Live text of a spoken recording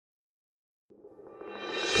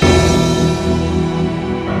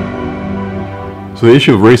So the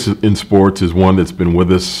issue of race in sports is one that's been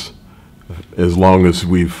with us as long as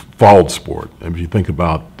we've followed sport. And if you think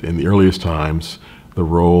about in the earliest times, the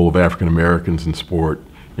role of African Americans in sport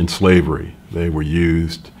in slavery, they were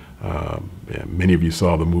used. Many of you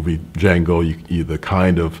saw the movie Django. The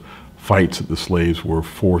kind of fights that the slaves were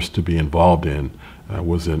forced to be involved in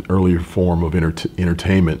was an earlier form of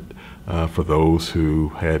entertainment for those who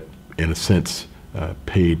had, in a sense,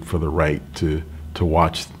 paid for the right to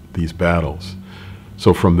watch these battles.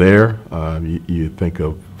 So from there, you think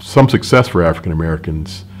of some success for African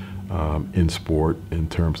Americans in sport in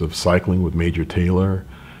terms of cycling with Major Taylor,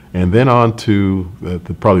 and then on to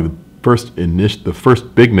probably the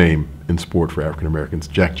first big name in sport for African Americans,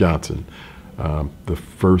 Jack Johnson, the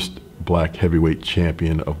first black heavyweight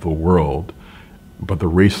champion of the world. But the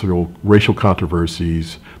racial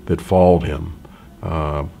controversies that followed him,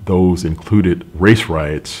 those included race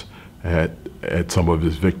riots at some of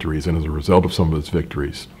his victories and as a result of some of his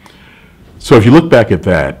victories. So if you look back at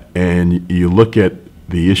that and you look at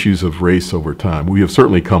the issues of race over time, we have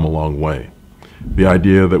certainly come a long way. The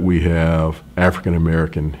idea that we have African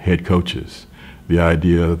American head coaches, the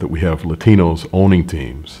idea that we have Latinos owning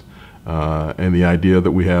teams, and the idea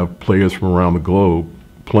that we have players from around the globe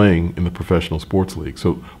playing in the professional sports league.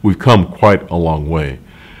 So we've come quite a long way.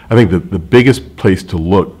 I think that the biggest place to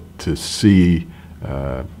look to see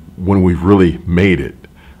when we've really made it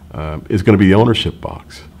is going to be the ownership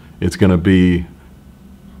box. It's going to be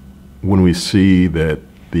when we see that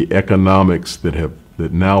the economics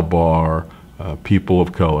that now bar people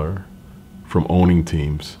of color from owning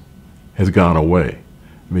teams has gone away,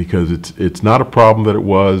 because it's not a problem that it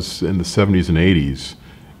was in the 70s and 80s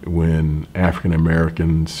when African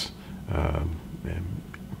Americans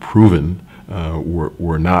proven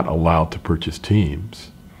were not allowed to purchase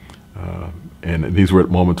teams. And these were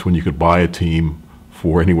at moments when you could buy a team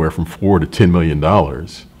for anywhere from $4 to $10 million.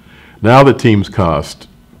 Now that teams cost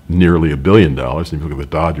nearly $1 billion, and if you look at the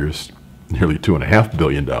Dodgers, nearly $2.5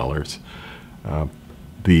 billion,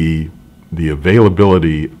 the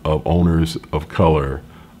availability of owners of color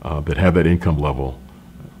that have that income level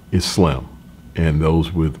is slim, and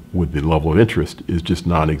those with the level of interest is just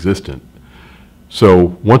non-existent.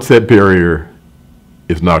 So once that barrier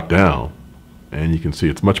is knocked down, and you can see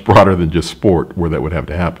it's much broader than just sport where that would have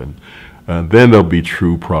to happen, then there'll be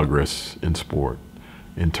true progress in sport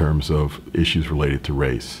in terms of issues related to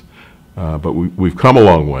race. But we've come a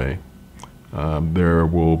long way. There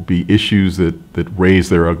will be issues that raise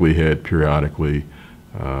their ugly head periodically.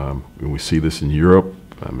 And we see this in Europe.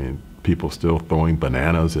 I mean, people still throwing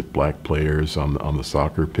bananas at black players on the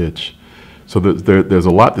soccer pitch. So there's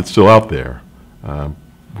a lot that's still out there.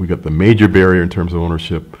 We've got the major barrier in terms of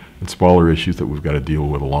ownership and smaller issues that we've got to deal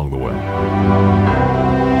with along the way.